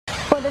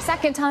For the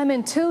second time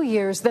in 2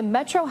 years, the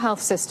MetroHealth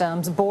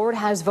Systems Board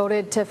has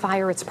voted to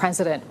fire its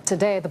president.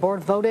 Today, the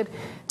board voted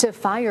to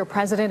fire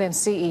President and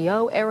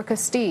CEO Airica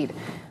Steed.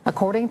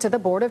 According to the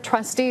Board of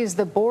Trustees,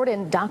 the board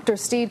and Dr.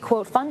 Steed,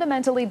 quote,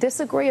 fundamentally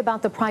disagree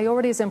about the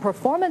priorities and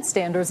performance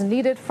standards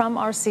needed from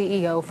our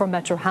CEO for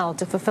MetroHealth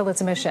to fulfill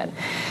its mission.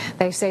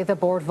 They say the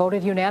board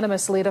voted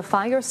unanimously to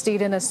fire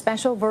Steed in a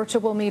special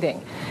virtual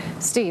meeting.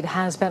 Steed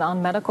has been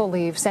on medical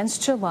leave since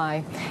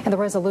July, and the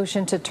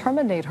resolution to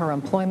terminate her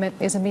employment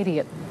is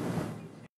immediate.